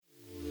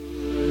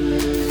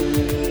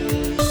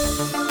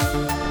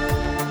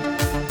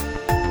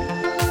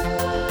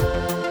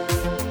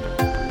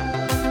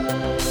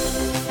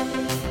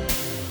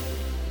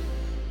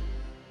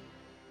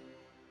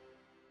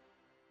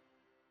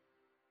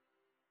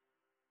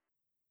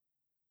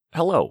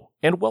Hello,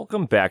 and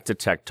welcome back to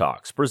Tech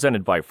Talks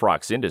presented by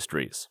Frox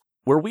Industries,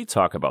 where we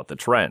talk about the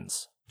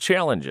trends,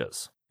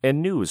 challenges,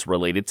 and news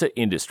related to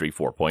Industry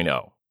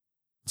 4.0.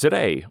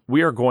 Today,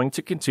 we are going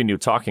to continue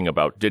talking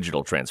about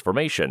digital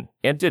transformation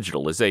and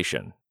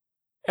digitalization.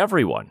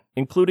 Everyone,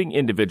 including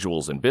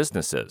individuals and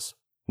businesses,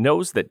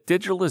 knows that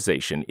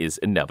digitalization is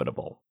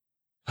inevitable.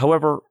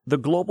 However, the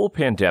global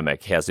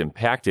pandemic has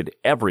impacted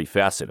every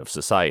facet of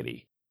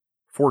society,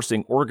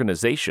 forcing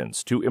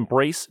organizations to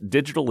embrace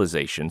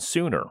digitalization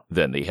sooner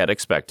than they had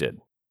expected.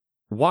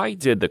 Why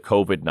did the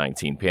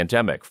COVID-19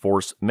 pandemic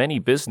force many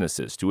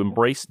businesses to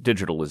embrace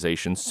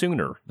digitalization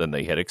sooner than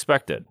they had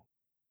expected?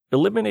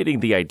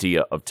 Eliminating the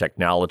idea of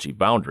technology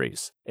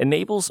boundaries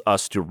enables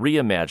us to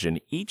reimagine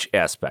each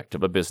aspect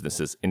of a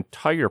business's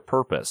entire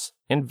purpose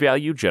and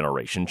value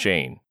generation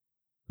chain.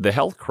 The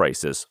health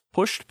crisis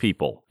pushed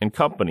people and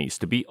companies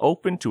to be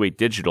open to a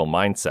digital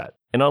mindset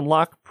and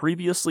unlock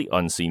previously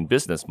unseen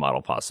business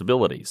model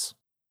possibilities.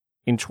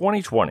 In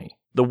 2020,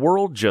 the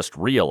world just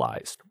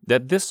realized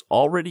that this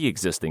already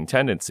existing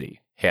tendency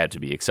had to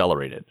be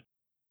accelerated.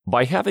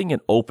 By having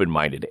an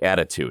open-minded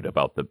attitude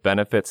about the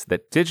benefits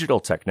that digital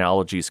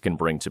technologies can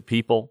bring to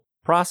people,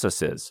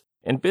 processes,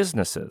 and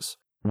businesses,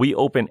 we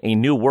open a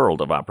new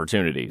world of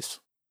opportunities.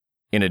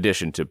 In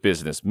addition to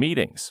business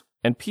meetings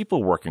and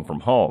people working from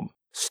home,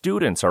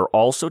 students are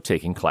also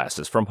taking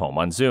classes from home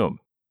on Zoom.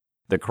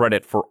 The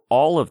credit for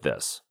all of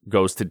this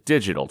goes to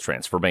digital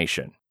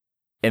transformation.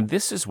 And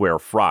this is where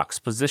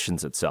Frox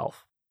positions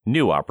itself: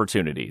 new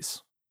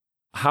opportunities.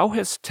 How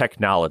has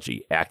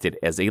technology acted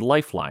as a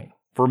lifeline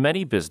for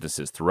many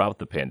businesses throughout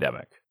the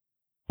pandemic?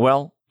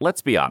 Well,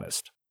 let's be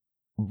honest.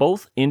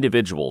 Both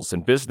individuals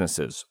and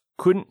businesses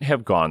couldn't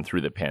have gone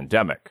through the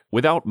pandemic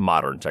without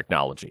modern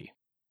technology.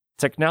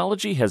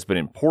 Technology has been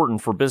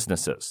important for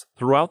businesses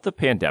throughout the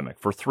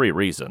pandemic for three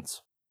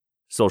reasons.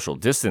 Social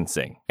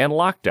distancing and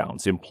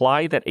lockdowns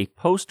imply that a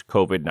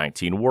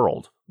post-COVID-19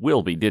 world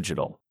will be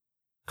digital.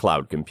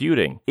 Cloud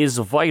computing is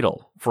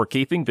vital for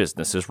keeping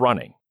businesses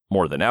running.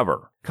 More than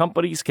ever,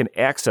 companies can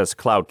access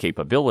cloud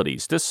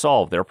capabilities to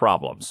solve their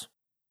problems.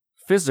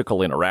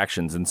 Physical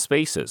interactions and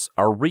spaces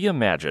are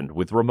reimagined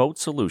with remote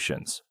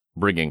solutions,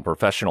 bringing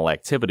professional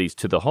activities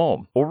to the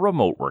home or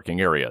remote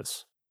working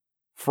areas.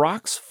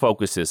 Frox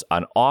focuses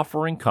on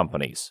offering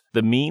companies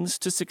the means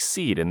to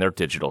succeed in their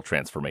digital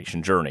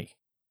transformation journey.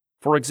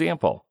 For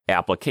example,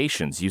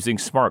 applications using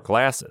smart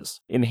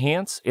glasses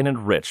enhance and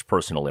enrich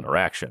personal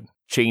interaction,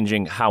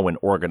 changing how an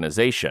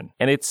organization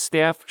and its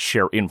staff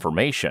share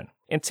information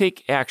and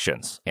take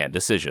actions and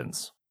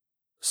decisions.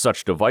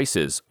 Such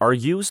devices are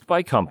used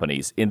by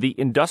companies in the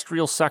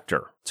industrial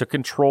sector to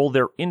control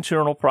their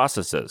internal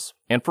processes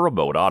and for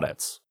remote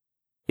audits.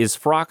 Is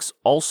Frox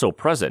also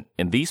present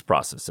in these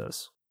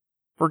processes?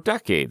 For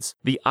decades,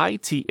 the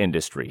IT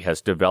industry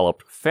has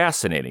developed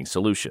fascinating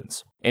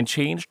solutions and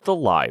changed the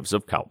lives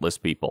of countless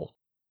people.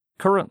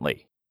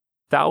 Currently,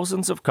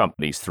 thousands of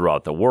companies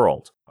throughout the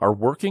world are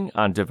working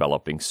on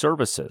developing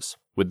services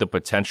with the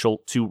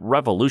potential to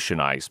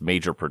revolutionize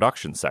major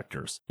production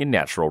sectors in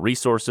natural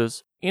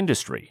resources,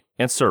 industry,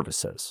 and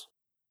services.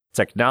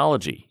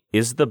 Technology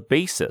is the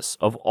basis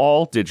of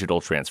all digital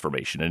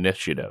transformation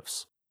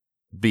initiatives.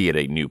 Be it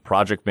a new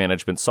project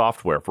management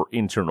software for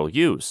internal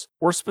use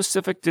or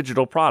specific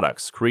digital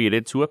products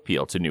created to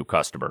appeal to new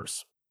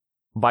customers.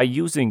 By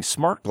using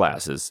smart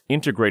glasses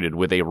integrated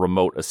with a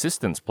remote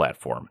assistance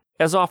platform,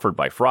 as offered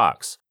by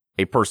Frox,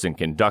 a person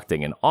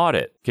conducting an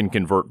audit can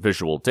convert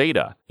visual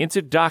data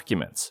into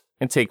documents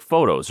and take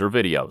photos or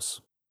videos.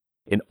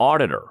 An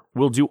auditor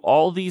will do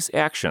all these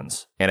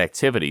actions and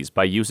activities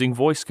by using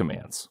voice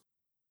commands.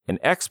 An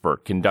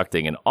expert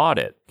conducting an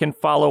audit can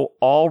follow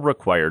all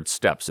required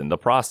steps in the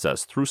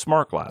process through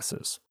smart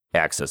glasses,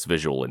 access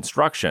visual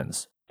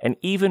instructions, and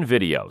even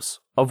videos,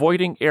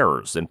 avoiding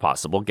errors and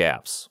possible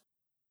gaps.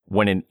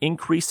 When an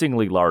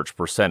increasingly large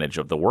percentage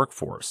of the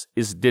workforce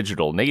is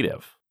digital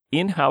native,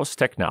 in-house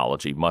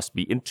technology must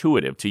be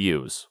intuitive to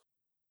use.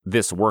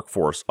 This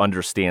workforce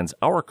understands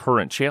our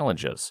current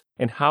challenges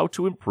and how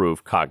to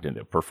improve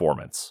cognitive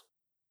performance.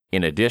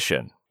 In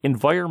addition,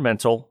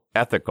 environmental,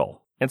 ethical,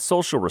 and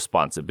social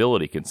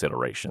responsibility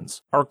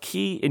considerations are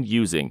key in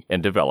using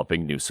and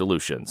developing new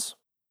solutions.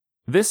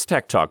 This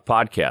Tech Talk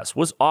podcast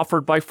was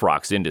offered by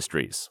Frox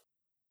Industries.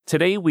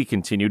 Today, we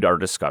continued our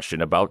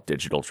discussion about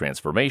digital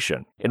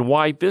transformation and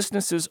why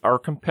businesses are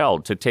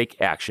compelled to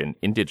take action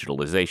in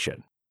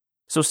digitalization.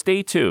 So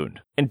stay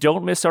tuned and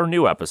don't miss our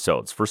new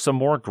episodes for some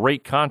more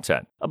great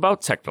content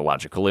about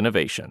technological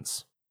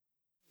innovations.